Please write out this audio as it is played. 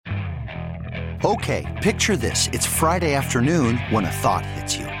Okay, picture this. It's Friday afternoon when a thought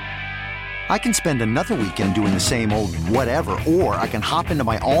hits you. I can spend another weekend doing the same old whatever, or I can hop into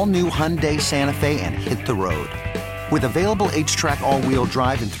my all-new Hyundai Santa Fe and hit the road. With available H-Track all-wheel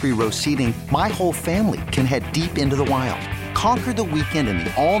drive and 3-row seating, my whole family can head deep into the wild. Conquer the weekend in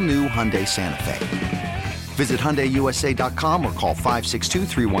the all-new Hyundai Santa Fe. Visit HyundaiUSA.com or call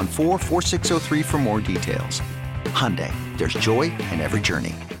 562-314-4603 for more details. Hyundai, there's joy in every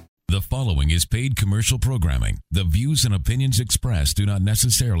journey. The following is paid commercial programming. The views and opinions expressed do not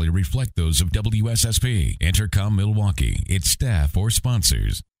necessarily reflect those of WSSP, Intercom Milwaukee, its staff, or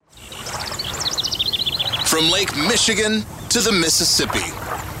sponsors. From Lake Michigan to the Mississippi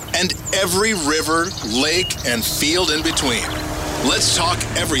and every river, lake, and field in between, let's talk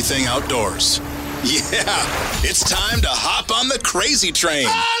everything outdoors. Yeah, it's time to hop on the crazy train.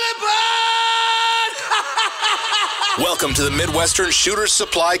 Welcome to the Midwestern Shooter's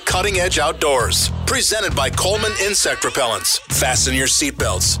Supply Cutting Edge Outdoors, presented by Coleman Insect Repellents. Fasten your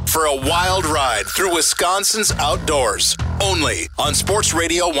seatbelts for a wild ride through Wisconsin's outdoors, only on Sports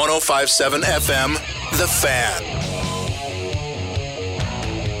Radio 105.7 FM, The Fan.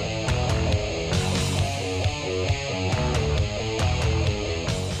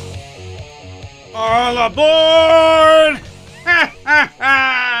 All aboard!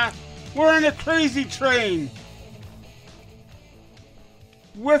 We're in a crazy train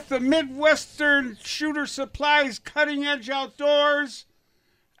with the Midwestern Shooter Supplies Cutting Edge Outdoors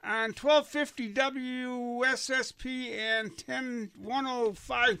on 1250 WSSP and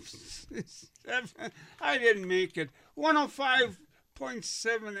 105.7. I didn't make it. 105.7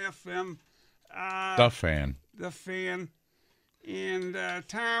 FM. The Fan. The Fan. And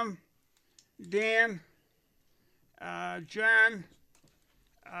Tom, Dan, John.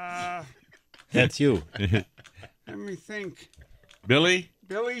 That's you. Let me think. Billy.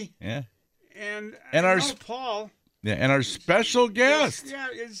 Yeah. And our Paul. Yeah, and our special guest.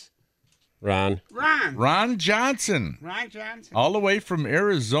 Is Ron. Ron Johnson. Ron Johnson. All the way from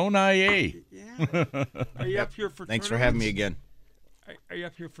Arizona, IA. Yeah. Are you up here for Thanks for having me again. Are you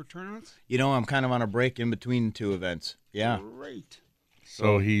up here for tournaments? You know, I'm kind of on a break in between two events. Yeah. Great.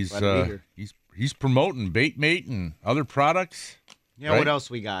 So he's promoting Baitmate and other products. Yeah, right? What else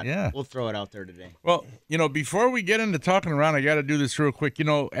we got? Yeah. We'll throw it out there today. Well, before we get into talking around, I got to do this real quick.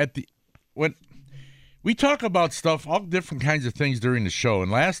 When we talk about stuff, all different kinds of things during the show,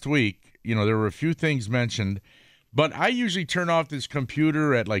 and last week, there were a few things mentioned, but I usually turn off this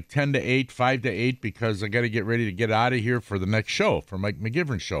computer at like 10 to 8, 5 to 8, because I got to get ready to get out of here for the next show, for Mike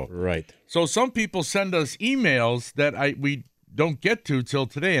McGivern's show. Right. So some people send us emails that we don't get to till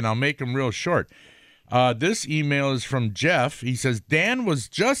today, and I'll make them real short. This email is from Jeff. He says, Dan was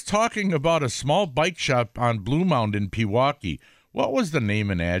just talking about a small bike shop on Blue Mound in Pewaukee. What was the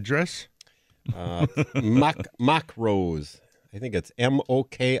name and address? Mokros. I think it's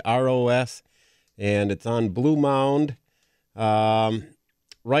Mokros, and it's on Blue Mound,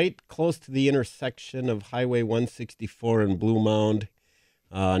 right close to the intersection of Highway 164 and Blue Mound,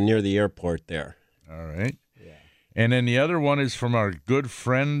 near the airport there. All right. And then the other one is from our good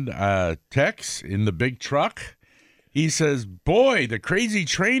friend Tex in the big truck. He says, boy, the crazy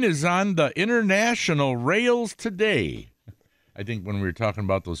train is on the international rails today. I think when we were talking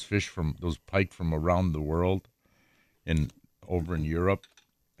about those pike from around the world and over in Europe,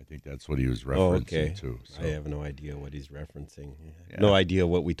 I think that's what he was referencing to. So. I have no idea what he's referencing. Yeah. No idea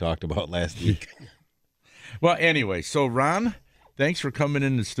what we talked about last week. Well, anyway, so Ron, thanks for coming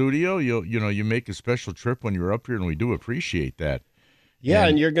in the studio. You make a special trip when you're up here, and we do appreciate that. Yeah,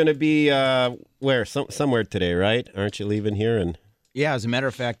 and you're going to be where? Somewhere today, right? Aren't you leaving here? And yeah, as a matter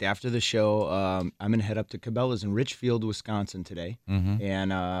of fact, after the show, I'm going to head up to Cabela's in Richfield, Wisconsin today. Mm-hmm.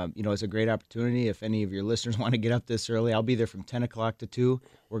 And, it's a great opportunity. If any of your listeners want to get up this early, I'll be there from 10 o'clock to 2.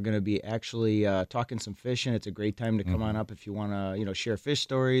 We're going to be actually talking some fishing. It's a great time to come on up if you want to, share fish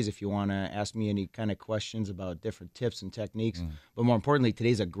stories, if you want to ask me any kind of questions about different tips and techniques. But more importantly,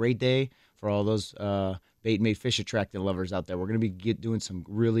 today's a great day for all those Baitmate fish attractant lovers out there. We're going to be doing some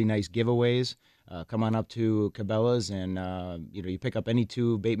really nice giveaways. Come on up to Cabela's, and you pick up any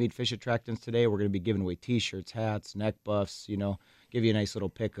 2 Baitmate fish attractants today. We're going to be giving away T-shirts, hats, neck buffs. Give you a nice little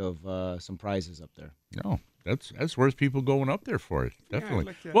pick of some prizes up there. No, that's worth people going up there for it.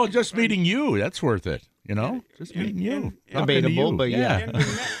 Definitely. Yeah, well, just meeting you, that's worth it. Just meeting you. Debatable, but yeah.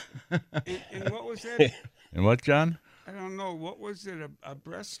 And what was that? And what, John? I don't know. What was it? A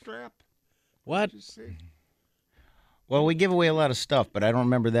breast strap? What? Did you say? Well, we give away a lot of stuff, but I don't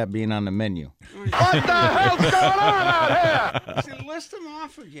remember that being on the menu. What the hell's going on out here? See, list them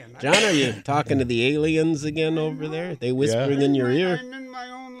off again. John, are you talking to the aliens again over there? Are they whispering in your ear? I'm in my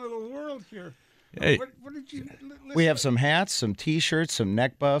own little world here. Hey, What did you? Listen. We have some hats, some T-shirts, some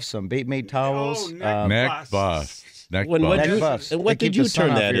neck buffs, some bait mate towels. neck busts. Neck When busts. what Neck you, buffs. and what They did keep you the sun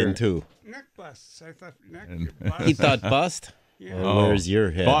turn off that your- into? Neck busts. I thought neck. He thought bust. Yeah. Well, where's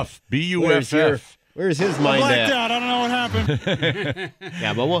your head? Buff. B-U-F-F. Where's his mind at? I don't know what happened.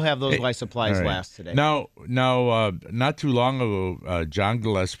 Yeah, but we'll have those white supplies All right. last today. Now, not too long ago, John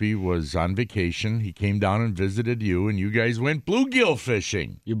Gillespie was on vacation. He came down and visited you, and you guys went bluegill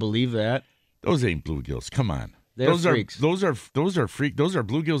fishing. You believe that? Those ain't bluegills. Come on. They're those freaks. Those are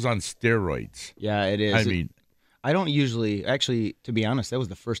bluegills on steroids. Yeah, it is. I mean, I don't usually, actually, to be honest, that was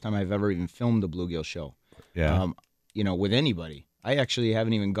the first time I've ever even filmed a bluegill show. yeah. With anybody. I actually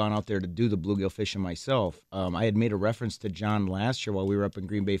haven't even gone out there to do the bluegill fishing myself. I had made a reference to John last year while we were up in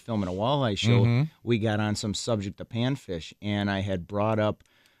Green Bay filming a walleye show. Mm-hmm. We got on some subject of panfish, and I had brought up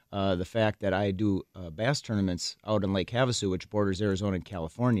the fact that I do bass tournaments out in Lake Havasu, which borders Arizona and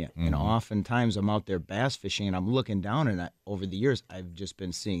California. And oftentimes I'm out there bass fishing, and I'm looking down, and over the years, I've just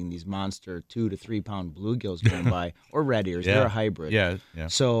been seeing these monster 2 to 3 pound bluegills going by, or red ears. Yeah. They're a hybrid. Yeah.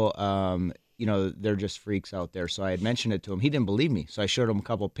 So, they're just freaks out there. So I had mentioned it to him. He didn't believe me. So I showed him a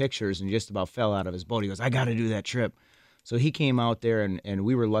couple pictures and he just about fell out of his boat. He goes, I got to do that trip. So he came out there and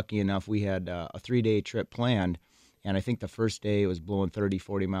we were lucky enough. We had a 3-day trip planned. And I think the first day it was blowing 30,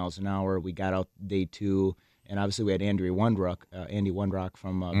 40 miles an hour. We got out day 2. And obviously we had Andy Wundrock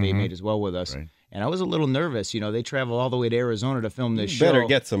from Baymate as well with us. Right. And I was a little nervous. They travel all the way to Arizona to film this You show. better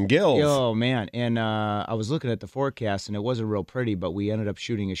get some gills. Oh, man. And I was looking at the forecast, and it wasn't real pretty, but we ended up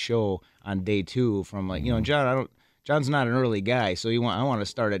shooting a show on day 2 from John's not an early guy, so I want to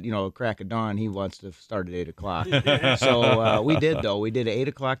start at, crack of dawn. He wants to start at 8 o'clock. So we did, though. We did 8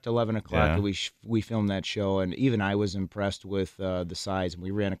 o'clock to 11 o'clock, Yeah. and we filmed that show. And even I was impressed with the size. And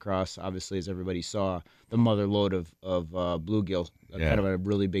we ran across, obviously, as everybody saw, the mother load of bluegill, kind of a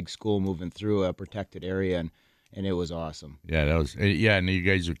really big school moving through a protected area, and it was awesome. Yeah, that was. Yeah, and you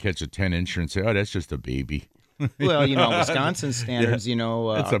guys would catch a 10-incher and say, "Oh, that's just a baby." Well, Wisconsin standards,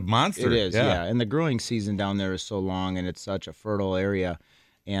 It's a monster. It is, Yeah. yeah. And the growing season down there is so long, and it's such a fertile area.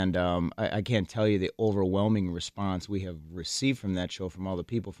 And I can't tell you the overwhelming response we have received from that show from all the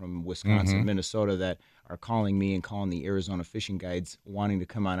people from Wisconsin, Minnesota that are calling me and calling the Arizona fishing guides wanting to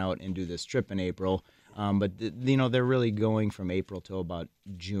come on out and do this trip in April. But they're really going from April till about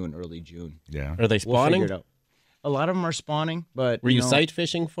June, early June. Yeah. Are they We'll spawning? figure it out. A lot of them are spawning, but Were you sight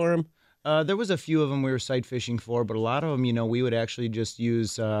fishing for them? there was a few of them we were sight fishing for, but a lot of them, we would actually just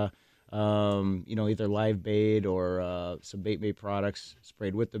use, either live bait or some bait mate products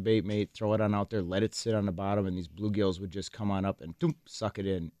sprayed with the bait mate, throw it on out there, let it sit on the bottom, and these bluegills would just come on up and suck it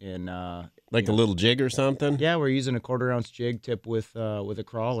in. And Like a little jig or something? yeah, we're using a 1/4 ounce jig tip with a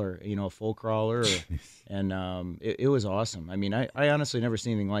crawler, a full crawler, and it was awesome. I mean, I honestly never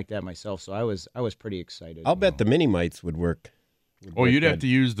seen anything like that myself, so I was pretty excited. I'll bet the mini mites would work. Oh, you'd have to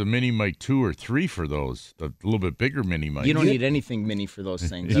use the Mini Mite 2 or 3 for those. The little bit bigger Mini Mite. You don't need anything mini for those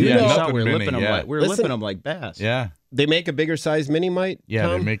things. I Yeah, mean, you saw nothing we were mini, lipping them yeah. like Listen- lipping them like bass. Yeah. They make a bigger size mini mite? Yeah,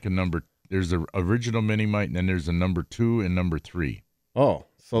 Tom? they make a number. There's the original Mini Mite, and then there's a number 2 and number 3. Oh,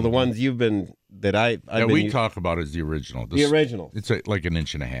 so the ones you've been I've That been we talk about is the original. the original. It's like an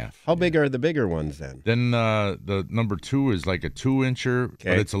inch and a half. How big are the bigger ones then? Then the number 2 is like a 2-incher, but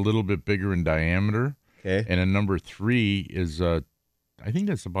Okay. it's a little bit bigger in diameter. Okay. And a number 3 is I think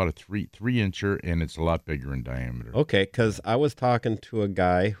that's about a 3-incher, and it's a lot bigger in diameter. Okay, because I was talking to a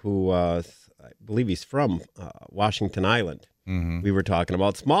guy who I believe he's from Washington Island. Mm-hmm. We were talking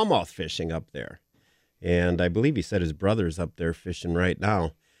about smallmouth fishing up there. And I believe he said his brother's up there fishing right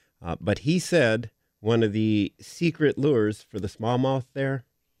now. But he said one of the secret lures for the smallmouth there,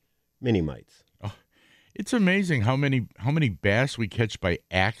 mini mites. It's amazing how many bass we catch by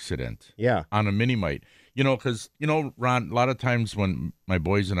accident. Yeah. On a mini mite. Because, Ron, a lot of times when my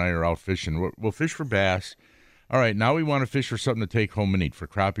boys and I are out fishing, we'll fish for bass. All right, now we want to fish for something to take home and eat, for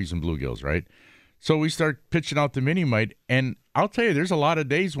crappies and bluegills, right? So we start pitching out the mini mite, and I'll tell you, there's a lot of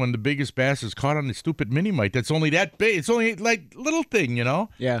days when the biggest bass is caught on the stupid mini mite that's only that big. It's only like little thing,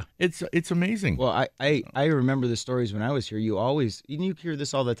 Yeah. It's amazing. Well, I remember the stories when I was here. You hear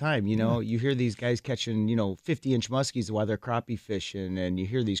this all the time. You hear these guys catching 50-inch muskies while they're crappie fishing, and you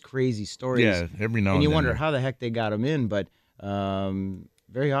hear these crazy stories. Yeah, every now and and you then. wonder how the heck they got them in. But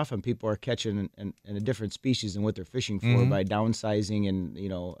very often people are catching in a different species than what they're fishing for Mm-hmm. by downsizing, and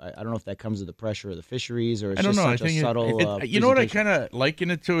I don't know if that comes with the pressure of the fisheries or it's I don't just know. such I think a subtle. you know what I presentation. kind of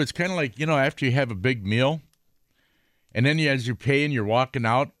liken it to? It's kind of like after you have a big meal, and then as you're paying, you're walking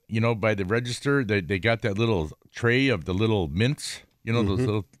out. By the register, they got that little tray of the little mints. You know, those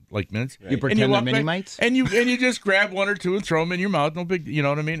little like mints. You pretend they're walk mini back, mites? and you just grab one or two and throw them in your mouth. No big, you know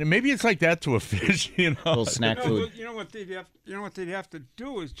what I mean? And maybe it's like that to a fish. You know, Little snack food. You know what they'd have to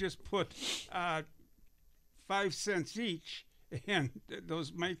do is just put 5 cents each, and the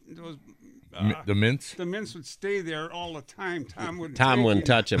mints. The mints would stay there all the time. Tom wouldn't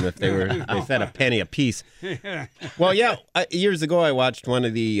touch them if they said a penny a piece. Well, yeah, years ago I watched one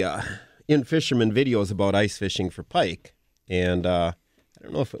of the in-fisherman videos about ice fishing for pike, and I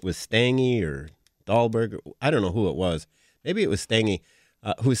don't know if it was Stangy or Dahlberg. I don't know who it was. Maybe it was Stangy,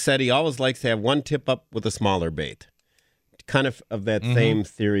 who said he always likes to have one tip up with a smaller bait. Kind of that same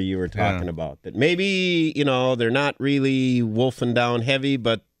theory you were talking about. That maybe, they're not really wolfing down heavy,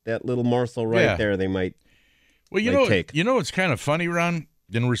 but that little morsel there they might take. You know what's kind of funny, Ron?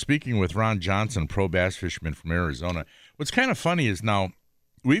 Then we're speaking with Ron Johnson, pro bass fisherman from Arizona. What's kind of funny is now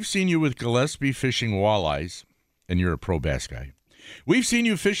we've seen you with Gillespie fishing walleyes, and you're a pro bass guy. We've seen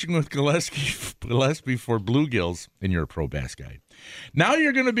you fishing with Gillespie for bluegills, and you're a pro bass guy. Now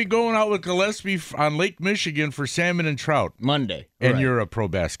you're going to be going out with Gillespie on Lake Michigan for salmon and trout. Monday. And you're a pro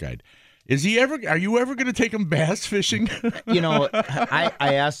bass guide. Are you ever going to take him bass fishing? I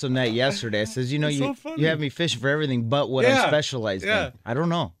asked him that yesterday. I says, you have me fishing for everything but what I'm specialized in. I don't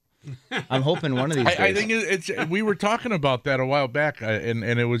know. I'm hoping one of these days. I think we were talking about that a while back, and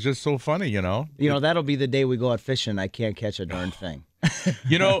it was just so funny, that'll be the day we go out fishing. I can't catch a darn thing.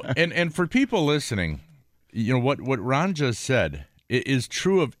 And for people listening, what Ron just said is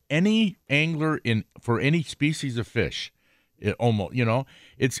true of any angler for any species of fish.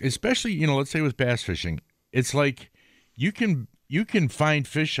 It's especially, let's say with bass fishing, it's like you can find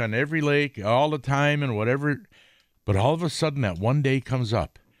fish on every lake all the time and whatever, but all of a sudden that one day comes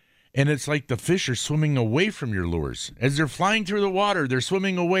up. And it's like the fish are swimming away from your lures. As they're flying through the water, they're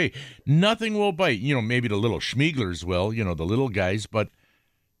swimming away. Nothing will bite. Maybe the little schmieglers will, the little guys, but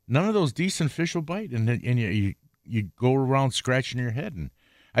none of those decent fish will bite. And you go around scratching your head. And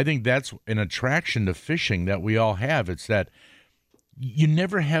I think that's an attraction to fishing that we all have. It's that you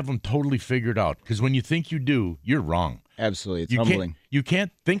never have them totally figured out. Because when you think you do, you're wrong. Absolutely. It's humbling. You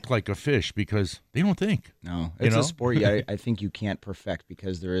can't think like a fish because they don't think. No. It's a sport I think you can't perfect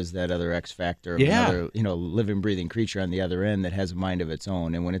because there is that other X factor of another, living, breathing creature on the other end that has a mind of its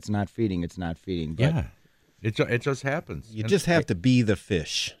own. And when it's not feeding, it's not feeding. But yeah. It just happens. You just have to be the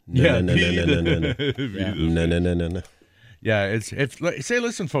fish. No. Yeah, say,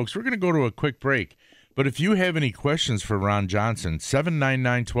 listen, folks, we're going to go to a quick break. But if you have any questions for Ron Johnson,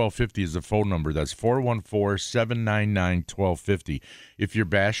 799-1250 is the phone number. That's 414-799-1250. If you're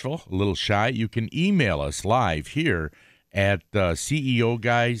bashful, a little shy, you can email us live here at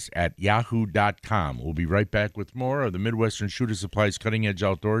ceoguys@yahoo.com. We'll be right back with more of the Midwestern Shooter Supplies Cutting Edge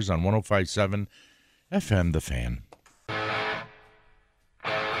Outdoors on 105.7 FM The Fan.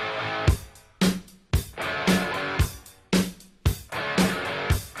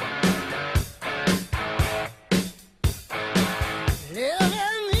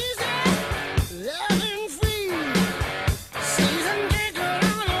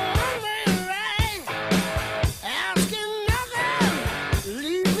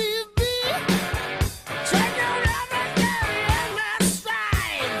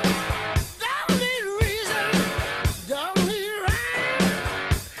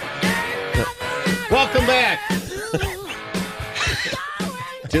 Welcome back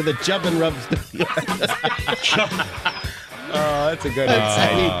to the Chub and Rub Studio. That's a good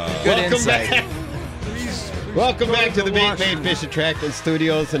insight. Good Welcome insight. back. Welcome back to the Bait Made Fish Attractant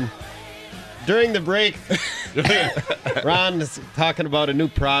Studios. And during the break, Ron is talking about a new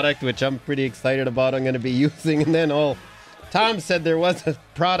product, which I'm pretty excited about. I'm going to be using. And then, Tom said there was a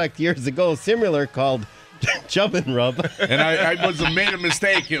product years ago similar called Chub and Rub. And I made a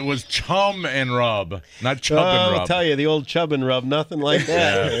mistake. It was Chum and Rub, not Chub and Rub. I'll tell you, the old Chub and Rub, nothing like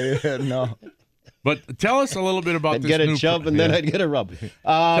that. No. But tell us a little bit about I'd this get a new chub and then I'd get a rub.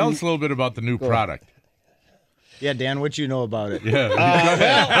 Tell us a little bit about the new product. Yeah, Dan, what you know about it?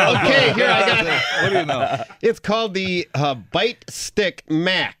 Yeah. Okay, here I got it. What do you know? It's called the Bite Stick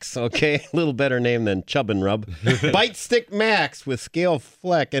Max, okay? A little better name than Chub and Rub. Bite Stick Max with scale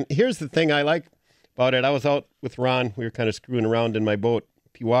fleck. And here's the thing I like about it. I was out with Ron. We were kind of screwing around in my boat,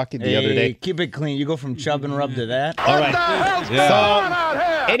 Pewaukee, the other day. Keep it clean. You go from Chub and Rub to that? All right.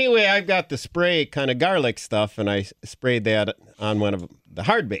 So, anyway, I've got the spray kind of garlic stuff, and I sprayed that on one of the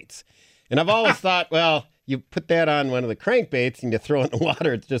hard baits. And I've always thought, well, you put that on one of the crankbaits and you throw it in the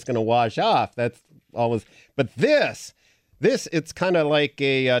water, it's just going to wash off. That's always. But this it's kind of like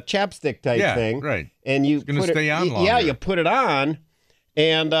a chapstick type thing. Right. And you it's going to stay on longer. Yeah, you put it on,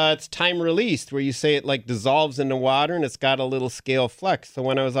 And it's time released, where you say it like dissolves in the water, and it's got a little scale flex. So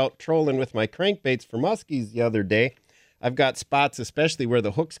when I was out trolling with my crankbaits for muskies the other day, I've got spots, especially where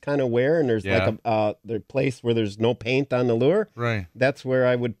the hooks kind of wear, and there's like the place where there's no paint on the lure. Right. That's where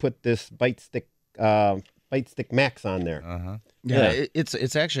I would put this Bite Stick Max on there. Uh-huh. Yeah,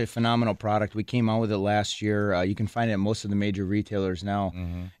 it's actually a phenomenal product. We came out with it last year. You can find it at most of the major retailers now.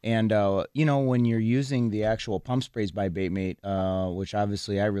 Mm-hmm. And, when you're using the actual pump sprays by Baitmate, which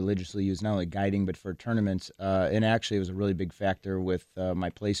obviously I religiously use not only guiding but for tournaments, and actually it was a really big factor with my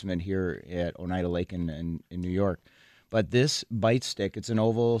placement here at Oneida Lake in New York. But this Bite Stick, it's an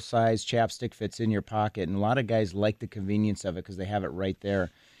oval-sized chapstick, fits in your pocket, and a lot of guys like the convenience of it because they have it right there.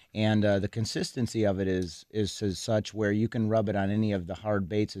 And the consistency of it is such where you can rub it on any of the hard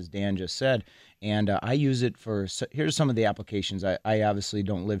baits, as Dan just said. And I use it for, here's some of the applications. I obviously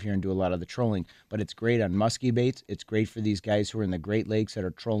don't live here and do a lot of the trolling, but it's great on musky baits. It's great for these guys who are in the Great Lakes that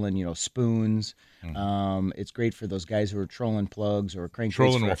are trolling, spoons. Mm-hmm. It's great for those guys who are trolling plugs or crankbaits.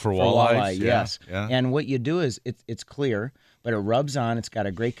 Trolling for walleyes. Yes. Yeah. And what you do is it's clear, but it rubs on. It's got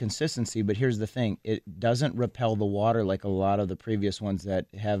a great consistency. But here's the thing. It doesn't repel the water like a lot of the previous ones that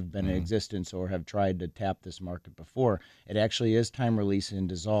have been in existence or have tried to tap this market before. It actually is time release and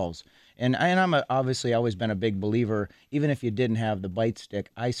dissolves. And I'm obviously always been a big believer, even if you didn't have the Bite Stick,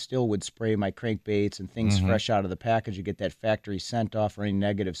 I still would spray my crankbaits and things fresh out of the package to get that factory scent off or any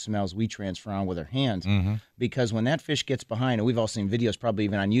negative smells we transfer on with our hands. Mm-hmm. Because when that fish gets behind, and we've all seen videos probably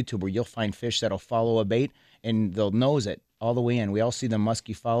even on YouTube where you'll find fish that'll follow a bait and they'll nose it all the way in. We all see the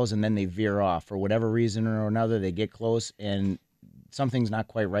musky follows and then they veer off. For whatever reason or another, they get close and something's not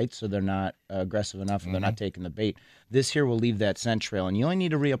quite right, so they're not aggressive enough and they're not taking the bait. This here will leave that scent trail, and you only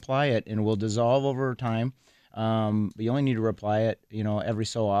need to reapply it, and it will dissolve over time. But you only need to reapply it, every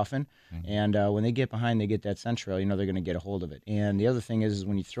so often. And when they get behind, they get that scent trail, they're going to get a hold of it. And the other thing is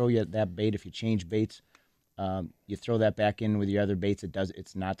when you throw that bait, if you change baits, you throw that back in with your other baits.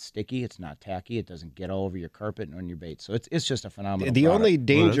 It's not sticky. It's not tacky. It doesn't get all over your carpet and on your bait. So it's just a phenomenal The product. only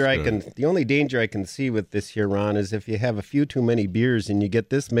danger I can see with this here, Ron, is if you have a few too many beers and you get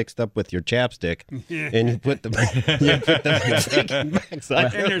this mixed up with your chapstick, and you put the Max on.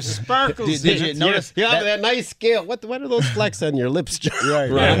 And there's sparkles. Did you notice that nice scale? What are those flecks on your lips, John?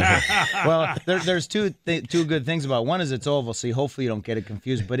 Right. Well, there's two good things about it. One is it's oval, so hopefully you don't get it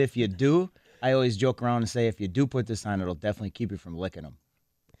confused. But if you do, I always joke around and say if you do put this on, it'll definitely keep you from licking them.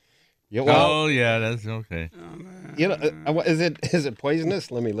 Yeah, well, yeah, that's okay. Is it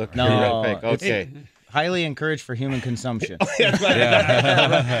poisonous? Let me look. No, real quick. Okay. Highly encouraged for human consumption. Put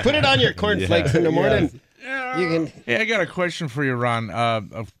it on your cornflakes in the morning. Yeah. You can. Hey, I got a question for you,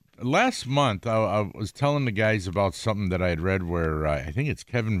 Ron. Last month, I was telling the guys about something that I had read where I think it's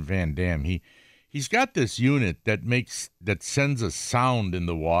Kevin Van Dam. He's got this unit that sends a sound in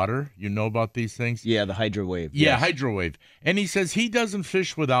the water. You know about these things? Yeah, the hydrowave. Yeah, yes. hydrowave. And he says he doesn't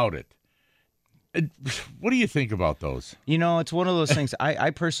fish without it. What do you think about those? It's one of those things.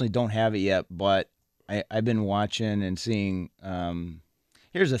 I personally don't have it yet, but I've been watching and seeing.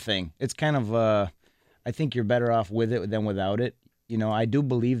 Here's the thing. It's kind of, I think you're better off with it than without it. I do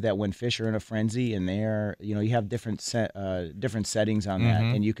believe that when fish are in a frenzy and they're, you have different settings on that,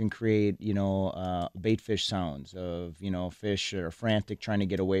 and you can create, bait fish sounds of, fish are frantic trying to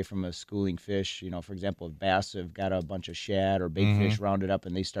get away from a schooling fish. For example, if bass have got a bunch of shad or bait fish rounded up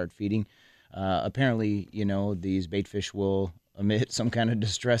and they start feeding, apparently, these bait fish will emit some kind of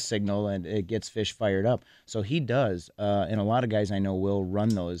distress signal and it gets fish fired up. So he does, and a lot of guys I know will run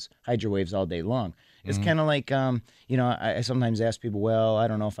those hydrowaves all day long. It's kind of like, I sometimes ask people, well, I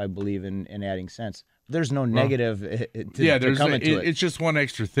don't know if I believe in adding scents. There's no negative to come into it. It's just one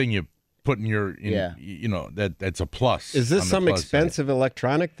extra thing you put in your, that's a plus. Is this some expensive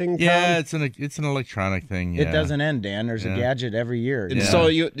electronic thing, Tom? Yeah, it's an electronic thing. Yeah. It doesn't end, Dan. There's a gadget every year. Yeah. So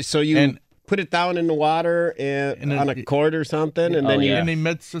you put it down in the water on a cord or something, and then and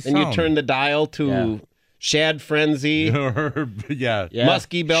emits a sound. And you turn the dial to shad frenzy,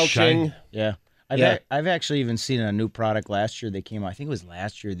 musky belching. Shine. Yeah. I've actually even seen a new product last year. They came out, I think it was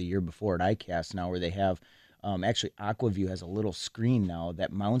last year, the year before at ICAST now, where they have, actually Aquaview has a little screen now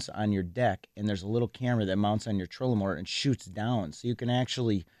that mounts on your deck, and there's a little camera that mounts on your trolling motor and shoots down. So you can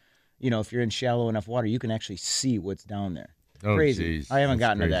actually, if you're in shallow enough water, you can actually see what's down there. Oh, crazy. Geez. I haven't That's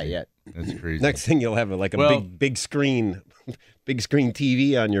gotten to that crazy. yet. That's crazy. Next thing you'll have a big screen, big screen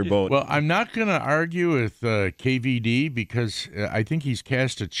TV on your boat. Well, I'm not going to argue with KVD because I think he's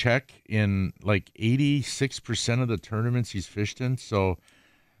cashed a check in like 86% of the tournaments he's fished in. So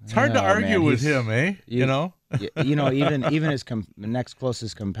It's hard to argue man, with he's- him, eh? You know? Even his next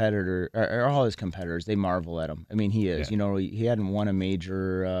closest competitor, or all his competitors, they marvel at him. I mean, he is. Yeah. You know, he hadn't won a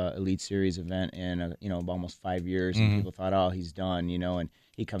major Elite Series event in almost 5 years, and people thought, oh, he's done. You know, and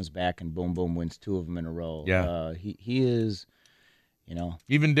he comes back and boom, boom, wins 2 of them in a row. Yeah. He is. You know,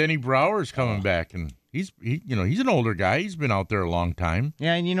 Even Denny Brower's coming back, and he's an older guy. He's been out there a long time.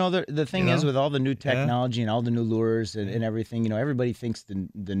 yeah, and the thing You is know? with all the new technology and all the new lures and everything, everybody thinks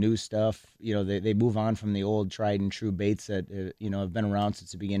the new stuff. They move on from the old tried and true baits that have been around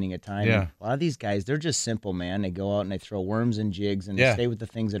since the beginning of time. Yeah. And a lot of these guys, they're just simple, man. They go out and they throw worms and jigs and they Yeah. stay with the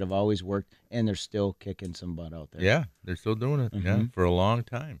things that have always worked, and they're still kicking some butt out there. Yeah, they're still doing it. Yeah, for a long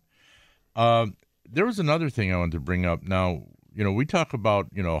time. There was another thing I wanted to bring up. Now, we talk about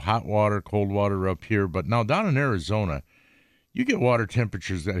hot water, cold water up here, but now down in Arizona, you get water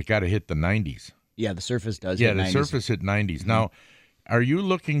temperatures that got to hit the 90s. Yeah, the surface does. Yeah, hit the 90s. surface hit 90s. Now, are you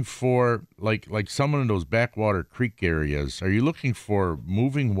looking for like some of those backwater creek areas? Are you looking for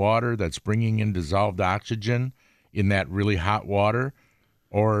moving water that's bringing in dissolved oxygen in that really hot water,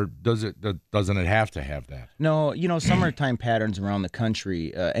 or doesn't it have to have that? No, summertime patterns around the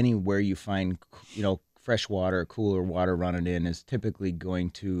country, anywhere you find, fresh water, cooler water running in is typically going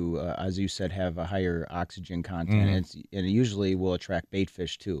to, as you said, have a higher oxygen content. And it usually will attract bait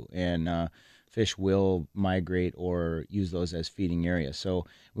fish too. And fish will migrate or use those as feeding areas. So,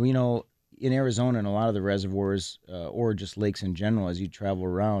 in Arizona and a lot of the reservoirs or just lakes in general, as you travel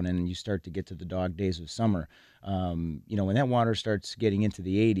around and you start to get to the dog days of summer, when that water starts getting into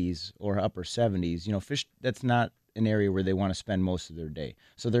the 80s or upper 70s, fish, that's not an area where they want to spend most of their day.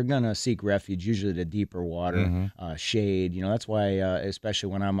 So they're going to seek refuge, usually to deeper water, shade. That's why,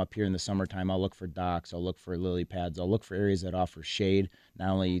 especially when I'm up here in the summertime, I'll look for docks, I'll look for lily pads, I'll look for areas that offer shade, not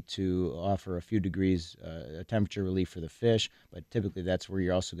only to offer a few degrees temperature relief for the fish, but typically that's where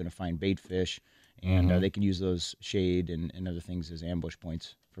you're also going to find bait fish, and they can use those shade and other things as ambush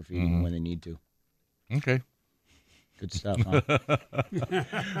points for feeding when they need to. Okay. Good stuff, huh?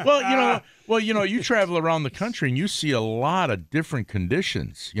 Well, you travel around the country and you see a lot of different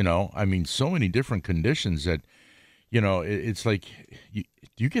conditions. I mean, so many different conditions that, it's like, do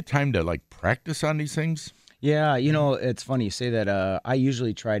you get time to practice on these things? Yeah, it's funny you say that. I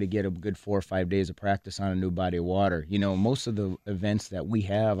usually try to get a good 4 or 5 days of practice on a new body of water. Most of the events that we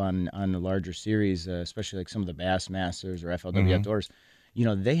have on the larger series, especially like some of the Bass Masters or FLW Outdoors,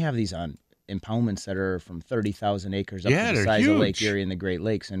 they have these on impoundments that are from 30,000 acres up to the they're size of Lake huge. Erie and the Great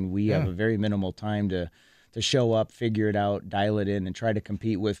Lakes, and we have a very minimal time to show up, figure it out, dial it in, and try to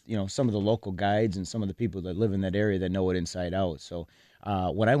compete with some of the local guides and some of the people that live in that area that know it inside out. So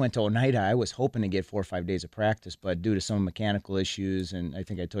when I went to Oneida, I was hoping to get 4 or 5 days of practice, but due to some mechanical issues, and I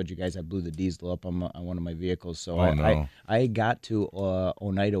think I told you guys I blew the diesel up on one of my vehicles, so I got to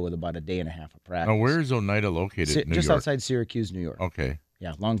Oneida with about a day and a half of practice. Now, where is Oneida located? New Just York? outside Syracuse, New York. Okay.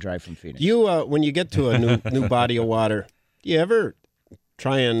 Yeah, long drive from Phoenix. You, when you get to a new body of water, do you ever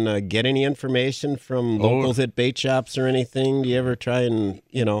try and get any information from locals at bait shops or anything? Do you ever try and,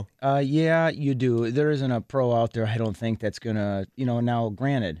 Yeah, you do. There isn't a pro out there, I don't think, that's going to, now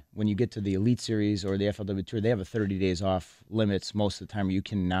granted, when you get to the Elite Series or the FLW Tour, they have a 30 days off limits most of the time. You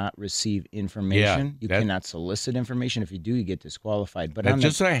cannot receive information. You cannot solicit information. If you do, you get disqualified. But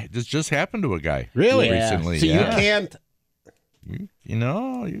This just happened to a guy. Really? Yeah. Recently. So yeah. you can't.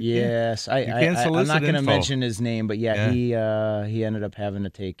 Yes, can't I'm solicit not going to info. mention his name, but he ended up having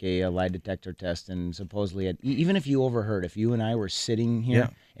to take a lie detector test, and supposedly, even if you overheard, if you and I were sitting here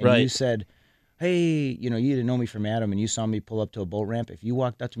and you said, hey, you didn't know me from Adam, and you saw me pull up to a boat ramp, if you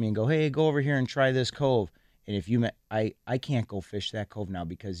walked up to me and go, hey, go over here and try this cove, and if you met, I can't go fish that cove now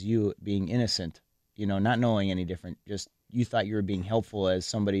because you, being innocent, not knowing any different, just you thought you were being helpful as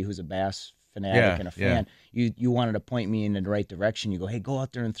somebody who's a bass fanatic and a fan. You wanted to point me in the right direction. You go, hey, go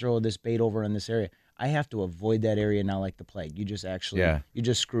out there and throw this bait over in this area. I have to avoid that area now like the plague. You just you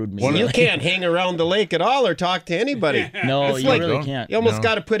just screwed me. You can't hang around the lake at all or talk to anybody. No, It's you like- really can't. You almost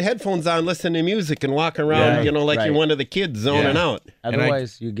got to put headphones on, listen to music, and walk around, like Right. you're one of the kids zoning out.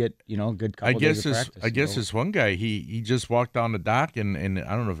 Otherwise, you get good couple days of practice. I guess this one guy, he just walked down the dock, and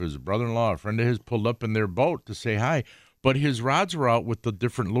I don't know if it was a brother-in-law, a friend of his, pulled up in their boat to say hi. But his rods were out with the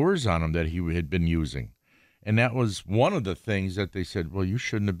different lures on them that he had been using. And that was one of the things that they said, well, you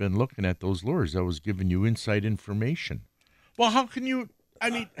shouldn't have been looking at those lures. That was giving you inside information. Well, how can you,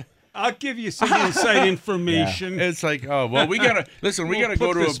 I'll give you some inside information. it's like, oh, well, we got to, listen, we got to go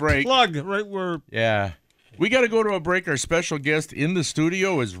Put to a this break. Plug right where. Yeah. We got to go to a break. Our special guest in the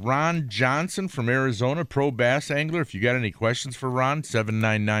studio is Ron Johnson from Arizona, pro bass angler. If you got any questions for Ron,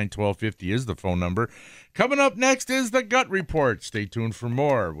 799-1250 is the phone number. Coming up next is the Gut Report. Stay tuned for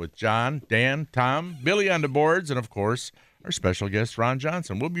more with John, Dan, Tom, Billy on the boards, and, of course, our special guest, Ron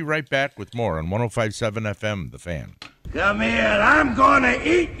Johnson. We'll be right back with more on 105.7 FM, The Fan. Come here, I'm gonna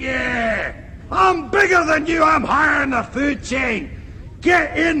eat you! I'm bigger than you, I'm higher in the food chain!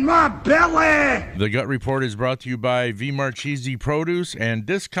 Get in my belly! The Gut Report is brought to you by V Marchese Produce and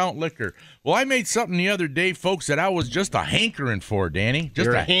Discount Liquor. Well, I made something the other day, folks, that I was just a hankering for, Danny. Just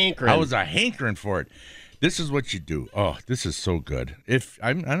You're a hankering. I was a hankering for it. This is what you do. Oh, this is so good.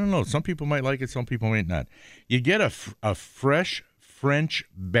 I don't know. Some people might like it. Some people might not. You get a fresh French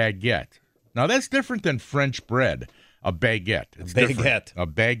baguette. Now, that's different than French bread. A baguette. It's baguette. Different. A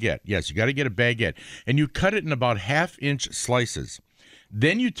baguette. Yes, you got to get a baguette. And you cut it in about half-inch slices.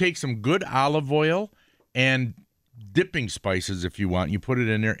 Then you take some good olive oil and dipping spices, if you want. You put it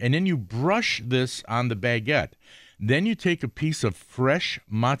in there. And then you brush this on the baguette. Then you take a piece of fresh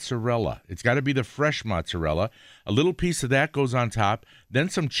mozzarella. It's got to be the fresh mozzarella. A little piece of that goes on top. Then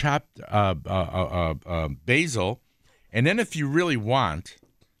some chopped basil. And then if you really want,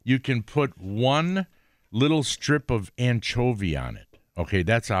 you can put one little strip of anchovy on it. Okay,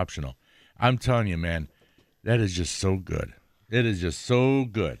 that's optional. I'm telling you, man, that is just so good. It is just so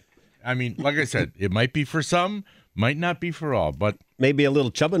good. I mean, like I said, it might be for some, might not be for all, but maybe a little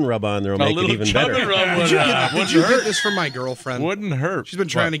chub and rub on there will make it even better. Did you get this from my girlfriend? Wouldn't hurt. She's been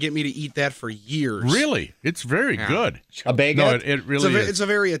trying to get me to eat that for years. Really? It's very good. A baguette? No, it really is. It's a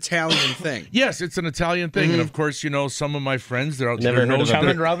very Italian thing. Yes, it's an Italian thing. And, of course, some of my friends, they're out there. Never heard of Chub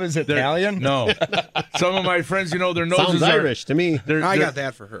and rub is Italian? No. Some of my friends, their noses Sounds are Irish to me. I got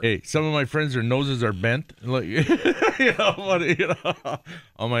that for her. Hey, some of my friends, their noses are bent. Like,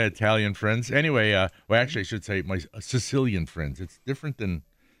 all my Italian friends. Anyway, well, actually, I should say my Sicilian friends. It's different than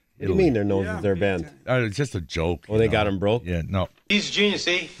What do you mean their noses are bent? It's just a joke. Oh, they got them broke? Yeah, no. He's a genius,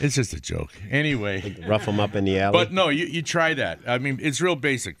 eh? It's just a joke. Anyway. Rough them up in the alley? But no, you try that. I mean, it's real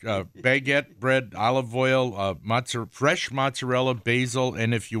basic. Baguette, bread, olive oil, fresh mozzarella, basil,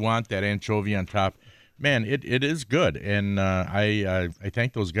 and if you want, that anchovy on top. Man, it is good, and I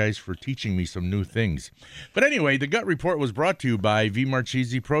thank those guys for teaching me some new things. But anyway, the Gut Report was brought to you by V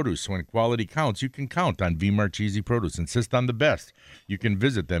Marchese Produce. When quality counts, you can count on V Marchese Produce. Insist on the best. You can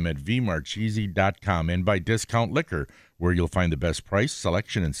visit them at vmarchese.com, and by Discount Liquor, where you'll find the best price,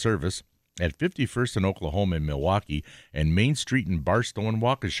 selection, and service at 51st in Oklahoma and Milwaukee, and Main Street in Barstow and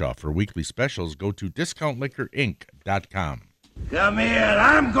Waukesha. For weekly specials, go to discountliquorinc.com. Come here,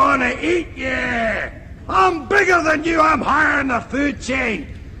 I'm gonna eat you! I'm bigger than you, I'm higher in the food chain!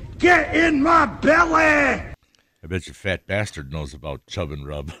 Get in my belly! I bet you Fat Bastard knows about Chub and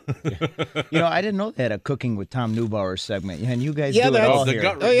Rub. I didn't know they had a Cooking with Tom Neubauer segment. And you guys do it all the here.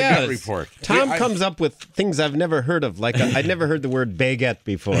 Gut Report. Tom comes up with things I've never heard of. Like, I'd never heard the word baguette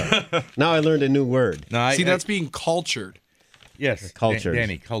before. Now I learned a new word. No, that's being cultured. Yes, cultured.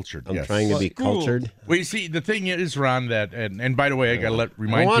 Danny, cultured. I'm yes. trying to be cultured. Well, you see, the thing is, Ron, that and by the way, I got to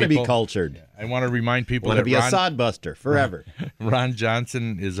remind I want to people. be cultured. I want to remind people I want that to be Ron, a sodbuster forever. Ron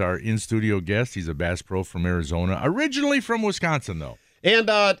Johnson is our in-studio guest. He's a bass pro from Arizona, originally from Wisconsin, though. And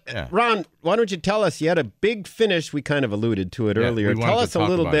Ron, why don't you tell us? You had a big finish. We kind of alluded to it earlier. we Tell wanted us to a talk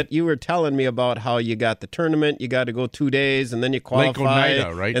little about bit. it. You were telling me about how you got the tournament. You got to go 2 days, and then you qualify.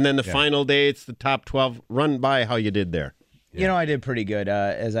 Oneida, right? And then the final day, it's the top 12. Run by how you did there. I did pretty good.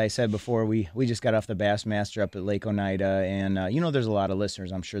 As I said before, we just got off the Bassmaster up at Lake Oneida, and there's a lot of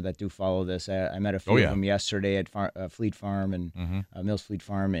listeners, I'm sure, that do follow this. I met a few of them yesterday at Fleet Farm and Mills Fleet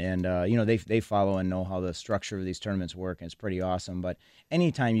Farm, and they follow and know how the structure of these tournaments work, and it's pretty awesome. But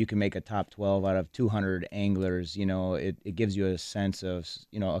anytime you can make a top 12 out of 200 anglers, it gives you a sense of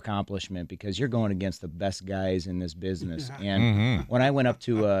accomplishment, because you're going against the best guys in this business. And when I went up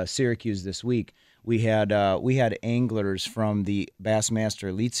to Syracuse this week, we had anglers from the Bassmaster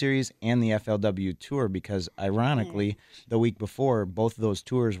Elite Series and the FLW Tour, because ironically, the week before, both of those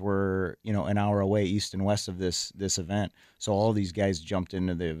tours were an hour away, east and west of this event. So all these guys jumped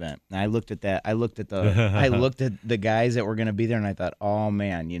into the event. And I looked at that. I looked at the guys that were going to be there, and I thought, oh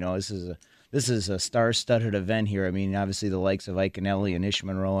man, this is a star-studded event here. I mean, obviously the likes of Ike Anelli and Ish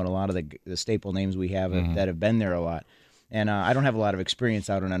Monroe and a lot of the staple names we have that have been there a lot. And I don't have a lot of experience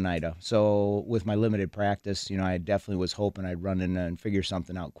out on Oneida. So with my limited practice, I definitely was hoping I'd run in and figure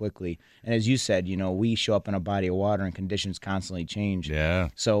something out quickly. And as you said, we show up in a body of water and conditions constantly change. Yeah.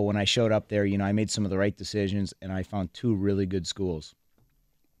 So when I showed up there, I made some of the right decisions, and I found 2 really good schools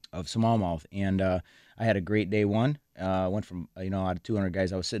of smallmouth. And I had a great day one. Went from, out of 200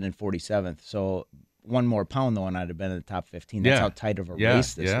 guys, I was sitting in 47th. So one more pound though, and I'd have been in the top 15. That's Yeah. how tight of a Yeah,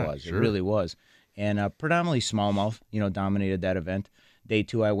 race this yeah, was. sure. It really was. And predominantly smallmouth, dominated that event. Day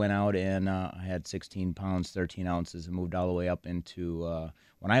 2, I went out and I had 16 pounds, 13 ounces, and moved all the way up into.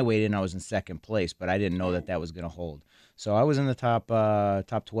 When I weighed in, I was in second place, but I didn't know that was going to hold. So I was in the top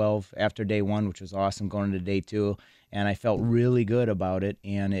 12 after day 1, which was awesome. Going into day 2, and I felt really good about it,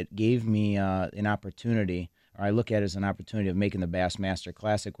 and it gave me an opportunity. Or I look at it as an opportunity of making the Bassmaster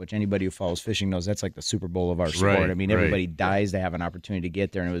Classic, which anybody who follows fishing knows that's like the Super Bowl of our sport. Right, I mean, right. everybody dies to have an opportunity to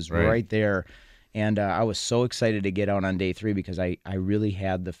get there, and it was Right. right there. And I was so excited to get out on day 3 because I really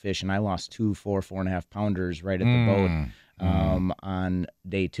had the fish, and I lost 2 4.5 pounders right at the boat on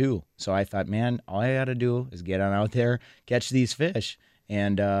day 2. So I thought, man, all I got to do is get on out there, catch these fish,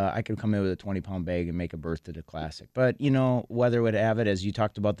 and I could come in with a 20-pound bag and make a berth to the Classic. But, weather would have it, as you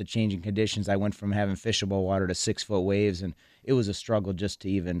talked about the changing conditions, I went from having fishable water to 6-foot waves, and it was a struggle just to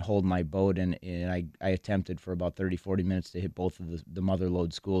even hold my boat, and I attempted for about 30, 40 minutes to hit both of the mother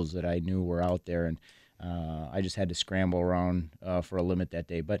lode schools that I knew were out there, and I just had to scramble around for a limit that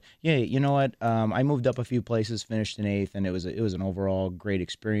day. But, yeah, you know what? I moved up a few places, finished in 8th, and it was an overall great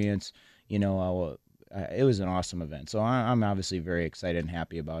experience. It was an awesome event. So I'm obviously very excited and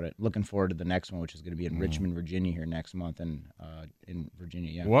happy about it. Looking forward to the next one, which is going to be in Richmond, Virginia here next month, and in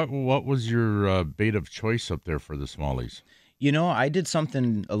Virginia, yeah. What was your bait of choice up there for the smallies? I did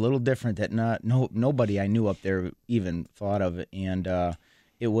something a little different that nobody I knew up there even thought of, and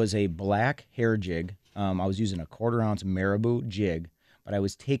it was a black hair jig. I was using a 1/4 ounce marabou jig, but I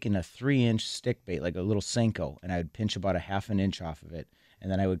was taking a 3-inch stick bait, like a little Senko, and I would pinch about a 1/2 inch off of it,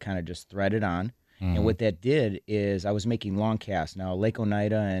 and then I would kind of just thread it on. And what that did is I was making long casts. Now, Lake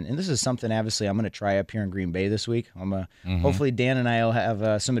Oneida, and this is something, obviously, I'm going to try up here in Green Bay this week. Hopefully, Dan and I will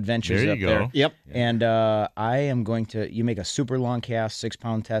have some adventures There up you there. go. Yep. And I am going to, you make a super long cast,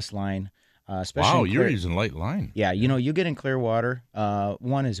 6-pound test line. Especially Wow, in you're clear- using light line. Yeah, you get in clear water.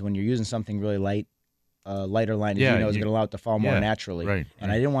 One is when you're using something really light, lighter line, Yeah, is going to allow it to fall more naturally. right,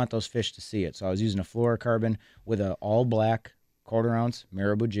 And I didn't want those fish to see it. So I was using a fluorocarbon with an all-black 1/4 ounce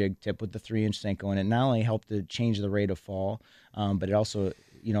marabou jig tipped with the 3-inch Senko, and it not only helped to change the rate of fall, but it also,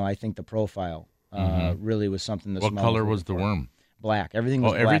 I think the profile really was something. What color was the worm? Black. Everything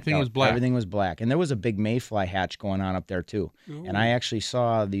was black. everything was black. Everything was black. And there was a big mayfly hatch going on up there, too. Ooh. And I actually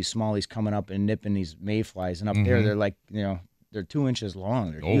saw these smallies coming up and nipping these mayflies. And up there, they're like, they're 2 inches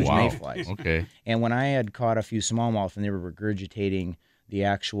long. They're huge mayflies. Okay. And when I had caught a few smallmouth and they were regurgitating the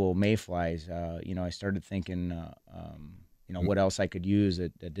actual mayflies, I started thinking, what else I could use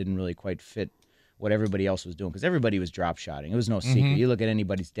that didn't really quite fit what everybody else was doing, because everybody was drop shotting. It was no secret. You look at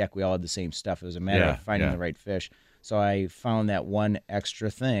anybody's deck, we all had the same stuff. It was a matter of finding the right fish. So I found that one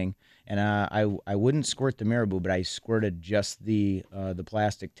extra thing, and I wouldn't squirt the marabou, but I squirted just the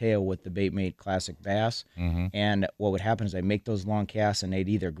plastic tail with the Baitmate Classic Bass. And what would happen is I'd make those long casts, and they'd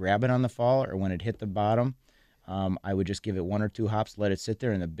either grab it on the fall, or when it hit the bottom, I would just give it 1 or 2 hops, let it sit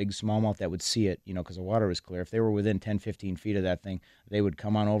there, and the big smallmouth that would see it, because the water was clear. If they were within 10, 15 feet of that thing, they would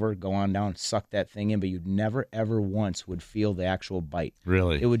come on over, go on down, suck that thing in, but you'd never, ever once would feel the actual bite.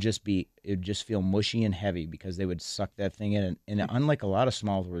 Really? It would just feel mushy and heavy because they would suck that thing in. And unlike a lot of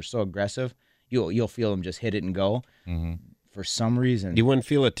smallmouth who are so aggressive, you'll feel them just hit it and go. For some reason. You wouldn't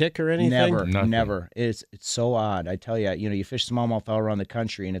feel a tick or anything? Never, Nothing. never. It's so odd. I tell you, you fish smallmouth all around the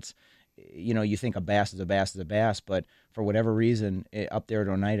country, and it's, you think a bass is a bass is a bass, but for whatever reason, up there at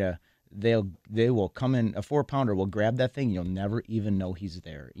Oneida, they will come in, a 4-pounder will grab that thing, you'll never even know he's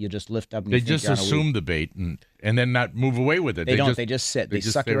there. You just lift up and They you think just you're on a weed. assume the bait and then not move away with it. They don't. They just sit. They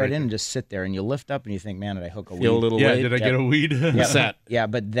just suck stay it right right in and just sit there, and you lift up and you think, man, did I hook a weed? Feel a little Yeah, weight. did I get a weed? Yeah, Set. Yeah,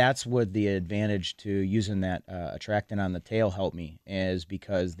 but that's what the advantage to using that attractant on the tail helped me, is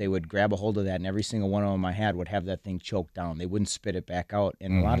because they would grab a hold of that, and every single one of them I had would have that thing choked down. They wouldn't spit it back out,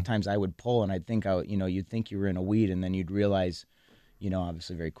 and a lot of times I would pull, and I'd think, you'd think you were in a weed, and then you'd realize,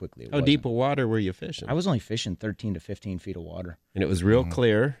 obviously very quickly. How deep of water were you fishing? I was only fishing 13 to 15 feet of water. And it was real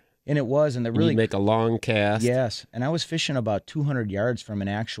clear. And it was, and the And really you'd make a long cast. Yes, and I was fishing about 200 yards from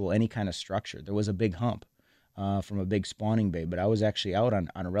any kind of structure. There was a big hump from a big spawning bay, but I was actually out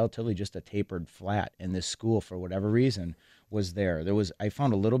on a relatively just a tapered flat, and this school, for whatever reason, was there. I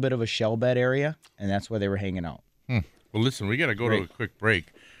found a little bit of a shell bed area, and that's where they were hanging out. Well, listen, we got to go to a quick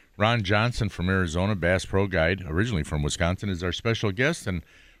break. Ron Johnson from Arizona, Bass Pro Guide, originally from Wisconsin, is our special guest, and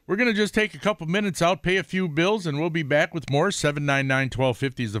we're going to just take a couple minutes out, pay a few bills, and we'll be back with more.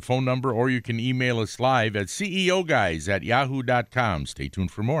 799-1250 is the phone number, or you can email us live at ceoguys@yahoo.com. Stay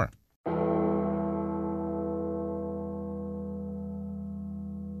tuned for more.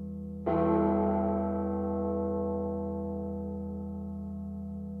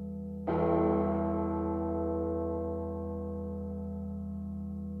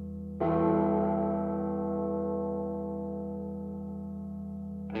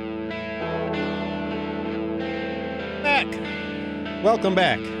 Welcome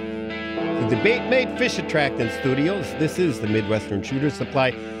back to the Bait Mate Fish Attractant Studios. This is the Midwestern Shooter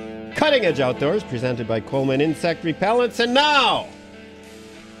Supply Cutting Edge Outdoors, presented by Coleman Insect Repellents. And now,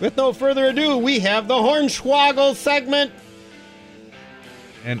 with no further ado, we have the Hornswoggle segment.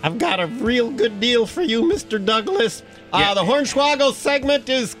 And I've got a real good deal for you, Mr. Douglas. The Hornswoggle segment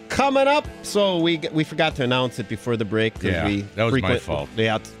is coming up, so we forgot to announce it before the break. Yeah, that was my fault.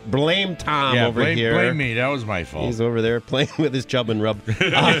 Yeah, blame Tom over here. Blame me. That was my fault. He's over there playing with his chub and rub. Anyway,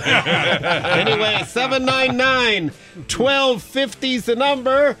 799-1250 is the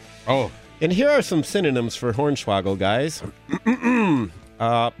number. Oh. And here are some synonyms for Hornswoggle, guys.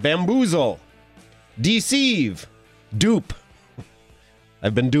 Bamboozle, deceive, dupe.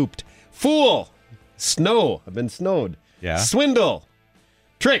 I've been duped. Fool, snow. I've been snowed. Yeah. Swindle,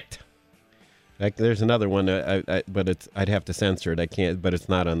 tricked. There's another one, but I'd have to censor it. I can't, but it's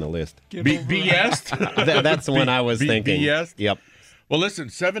not on the list. BS? That's the one I was thinking. BS? Yep. Well, listen,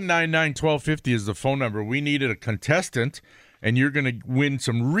 799-1250 is the phone number. We needed a contestant, and you're going to win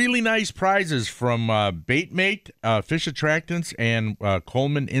some really nice prizes from Bait Mate, Fish Attractants, and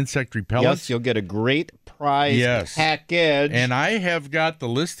Coleman Insect Repellents. Yes, you'll get a great prize package. And I have got the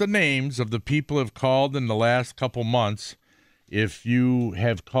list of names of the people who have called in the last couple months. If you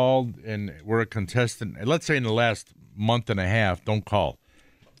have called and were a contestant, let's say in the last month and a half, don't call.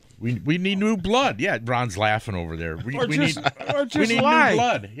 We need new blood. Yeah, Ron's laughing over there. We need lie. new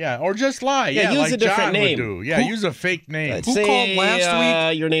blood. Yeah, or just lie. Yeah, use like a different John name. would do. Yeah, use a fake name. Who called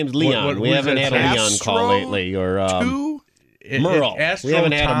last week? Your name's Leon. We haven't had a Leon call lately. Or Merle. We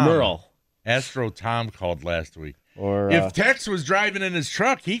haven't had a Merle. Astro Tom called last week. Or if Tex was driving in his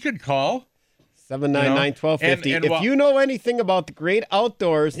truck, he could call. 799-1250. If you know anything about the great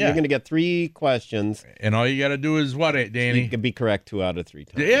outdoors, you're going to get 3 questions. And all you got to do is what, Danny? You can be correct 2 out of 3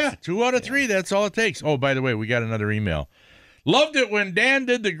 times. Yeah, 2 out of 3. That's all it takes. Oh, by the way, we got another email. Loved it when Dan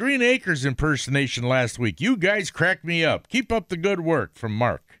did the Green Acres impersonation last week. You guys cracked me up. Keep up the good work, from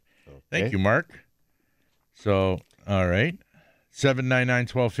Mark. Okay. Thank you, Mark. So, all right.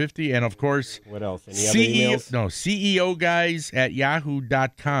 799-1250. And, of course, what else? Any other emails? No,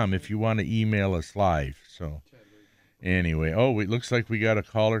 CEOguys@yahoo.com if you want to email us live. So, anyway. Oh, it looks like we got a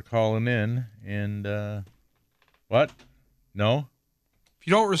caller calling in. And, what? No? If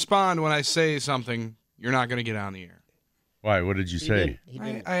you don't respond when I say something, you're not going to get on the air. Why? What did you say?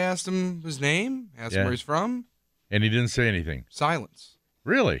 I asked him his name, asked him where he's from. And he didn't say anything? Silence.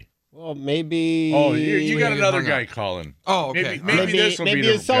 Really? Well, maybe... Oh, you got another guy calling. Oh, okay. Maybe this will be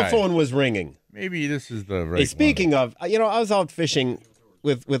the his cell phone was ringing. Maybe this is the right Hey, speaking of, I was out fishing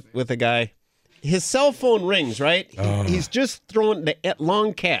with a guy. His cell phone rings, right? Oh. He's just throwing the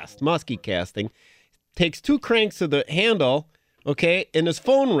long cast, musky casting. Takes 2 cranks of the handle, okay, and his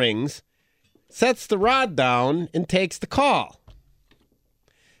phone rings, sets the rod down, and takes the call.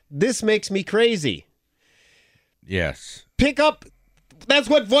 This makes me crazy. Yes. Pick up... That's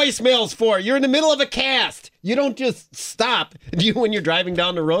what voicemail's for. You're in the middle of a cast. You don't just stop. Do you, when you're driving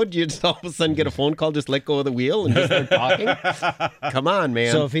down the road, you just all of a sudden get a phone call, just let go of the wheel and just start talking? Come on,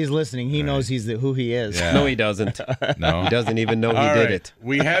 man. So if he's listening, he knows who he is. Yeah. No, he doesn't. No. He doesn't even know he did it.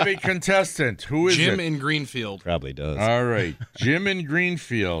 We have a contestant. Who is Jim it? in Greenfield. Probably does. All right. Jim in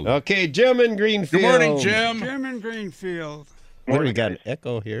Greenfield. Okay, Jim in Greenfield. Good morning, Jim. Jim in Greenfield. What do we got? An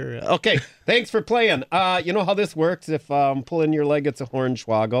echo here. Okay, thanks for playing. You know how this works. If I'm pulling your leg, it's a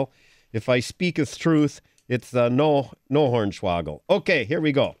hornswoggle. If I speak as truth, it's no hornswoggle. Okay, here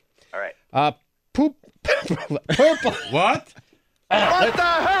we go. All right. Purple. What? What the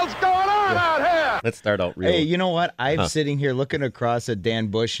hell's going on out here? Let's start out real. Hey, you know what? I'm sitting here looking across at Dan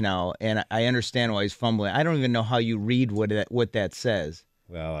Bush now, and I understand why he's fumbling. I don't even know how you read what that says.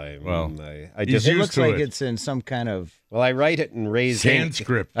 Well, I he's just it used looks to like it. it's in some kind of. Well, I write it in raised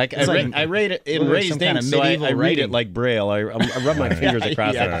Sanskrit. I read it in Looks like some raised kind ink, of so I medieval read it writing. like Braille. I rub my fingers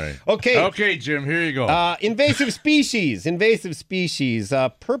across Yeah. it. All right. Okay. Okay, Jim, here you go. Invasive species.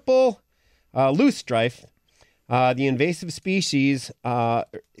 Purple loosestrife. The invasive species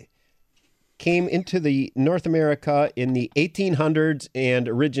came into the North America in the 1800s and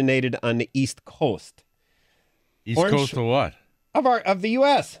originated on the East Coast. East Coast of what? Of the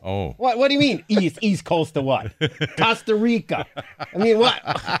U.S. Oh. What do you mean East Coast of what? Costa Rica. I mean, what?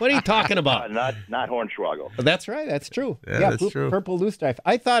 What are you talking about? Not hornswoggle. That's right. That's true. Yeah, that's true. Purple loosestrife.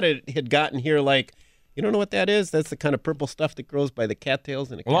 I thought it had gotten here like, you don't know what that is? That's the kind of purple stuff that grows by the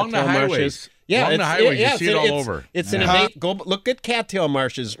cattails and the Along the cattail highways. marshes. Yeah, Along the highways, you see it all over. It's an go look at cattail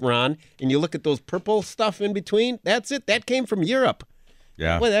marshes, Ron, and you look at those purple stuff in between. That's it. That came from Europe.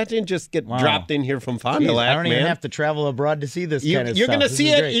 Yeah. Well, that didn't just get dropped in here from Fond du Jeez, Lac, I don't man. even have to travel abroad to see this kind of You're stuff. gonna This see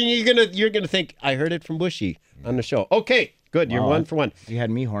is it, great. and you're gonna think I heard it from Bushy on the show. Okay, Good. You're 1 for 1. You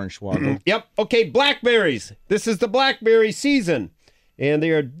had me Hornswoggle. Yep. Okay, blackberries. This is the blackberry season, and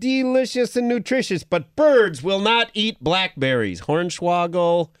they are delicious and nutritious, but birds will not eat blackberries.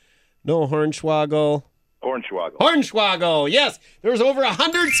 Hornswoggle. No Hornswoggle. Hornswoggle. Hornswoggle, yes. There's over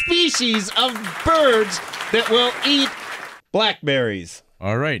 100 species of birds that will eat blackberries.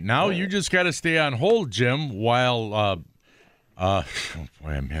 All right. Now you just got to stay on hold, Jim, while boy,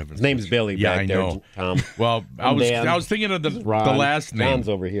 I'm having His name's Billy back there, know. Tom. Well, I was thinking of the last name. John's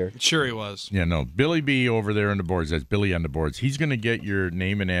over here. Sure he was. Yeah, no. Billy B over there on the boards. That's Billy on the boards. He's going to get your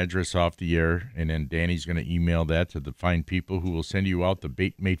name and address off the air, and then Danny's going to email that to the fine people who will send you out the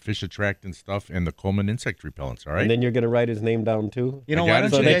bait mate fish attractant stuff and the Coleman insect repellents, all right? And then you're going to write his name down, too? You know, why don't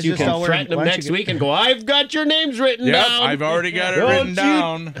So you that guys you just can all threaten him next week and go, I've got your names written Yep, down. I've already got it written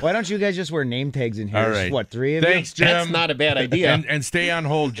down. Why don't you guys just wear name tags in here? All There's, right. what, 3 of Thanks, you? Jim. That's not a bad idea. And stay on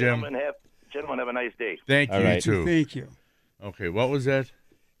hold, Jim. Gentlemen, have a nice day. Thank you, All right. too. Thank you. Okay, what was that?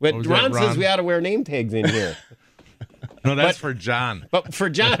 But What was Ron that, says Ron? we ought to wear name tags in here. No, that's for John. But for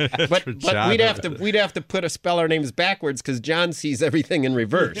John, but John. we'd have to spell our names backwards because John sees everything in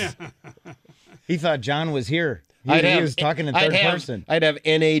reverse. He thought John was here. He was talking in third person. I'd have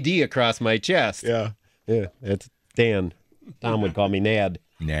NAD across my chest. Yeah. That's Dan. Tom would call me Nad.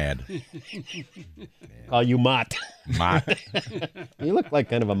 Nad. Call you Mott. Mott. You look like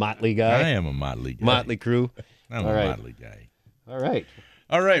kind of a motley guy. I am a motley guy. Motley crew. I'm All a right. motley guy. All right.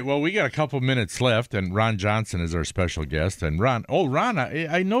 All right. Well, we got a couple minutes left, and Ron Johnson is our special guest. And Ron,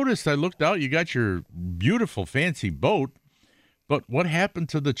 I noticed, I looked out, you got your beautiful, fancy boat, but what happened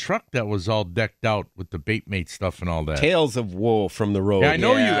to the truck that was all decked out with the bait mate stuff and all that? Tales of woe from the road. Yeah, I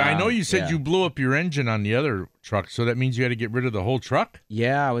know you said you blew up your engine on the other truck, so that means you had to get rid of the whole truck?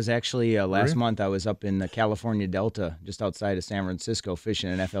 Yeah, I was actually, last month, I was up in the California Delta, just outside of San Francisco, fishing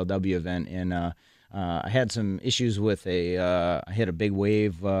an FLW event, and I had some issues with I hit a big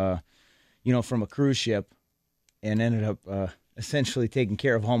wave, from a cruise ship, and ended up essentially taking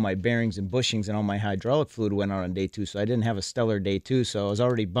care of all my bearings and bushings, and all my hydraulic fluid went out on day 2, so I didn't have a stellar day 2, so I was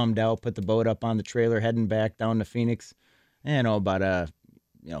already bummed out, put the boat up on the trailer, heading back down to Phoenix, and about a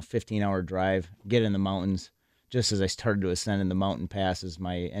 15-hour drive, get in the mountains. Just as I started to ascend in the mountain passes,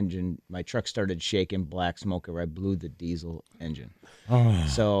 my truck started shaking, black smoke, where I blew the diesel engine. Oh.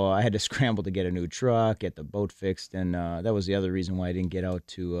 So I had to scramble to get a new truck, get the boat fixed, and that was the other reason why I didn't get out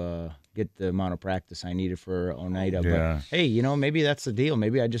to get the amount of practice I needed for Oneida. Yeah. But hey, maybe that's the deal.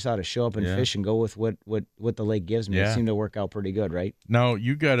 Maybe I just ought to show up and fish and go with what the lake gives me. Yeah. It seemed to work out pretty good, right? Now,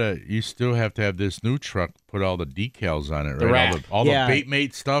 you still have to have this new truck put all the decals on it, The right? rack. All the bait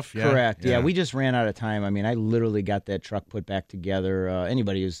mate stuff? Yeah? Correct. Yeah, we just ran out of time. I mean, I literally got that truck put back together.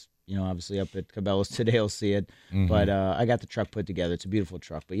 Anybody who's obviously up at Cabela's today will see it. Mm-hmm. But I got the truck put together. It's a beautiful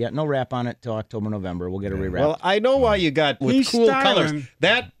truck. But no wrap on it till October, November. We'll get a rewrap. Well, I know why you got with He's cool styling. colors.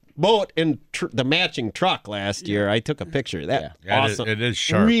 That boat and the matching truck last year, I took a picture. That Yeah, awesome. it is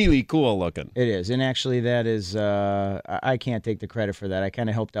sharp. Really cool looking. It is, and actually, that is. I can't take the credit for that. I kind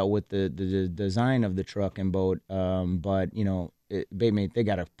of helped out with the design of the truck and boat, but they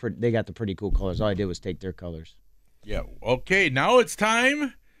got the pretty cool colors. All I did was take their colors. Yeah. Okay, now it's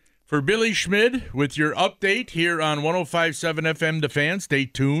time for Billy Schmid with your update here on 105.7 FM The Fan. Stay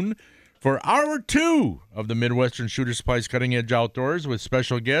tuned for Hour 2 of the Midwestern Shooter Supplies Cutting Edge Outdoors with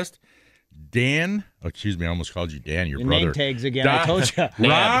special guest Dan. Excuse me, I almost called you Dan, your brother. Name tags again. I told you.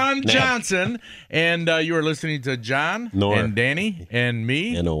 Ron Johnson. And you are listening to John and Danny and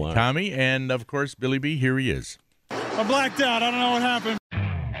me, N-O-R. Tommy, and, of course, Billy B. Here he is. I blacked out. I don't know what happened.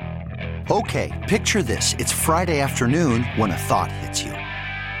 Okay, picture this. It's Friday afternoon when a thought hits you.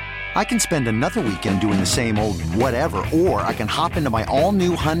 I can spend another weekend doing the same old whatever, or I can hop into my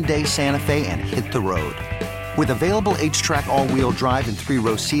all-new Hyundai Santa Fe and hit the road. With available H-Track all-wheel drive and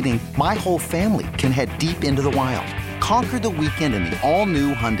 3-row seating, my whole family can head deep into the wild. Conquer the weekend in the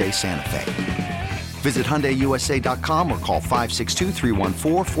all-new Hyundai Santa Fe. Visit HyundaiUSA.com or call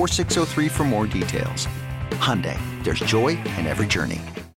 562-314-4603 for more details. Hyundai, there's joy in every journey.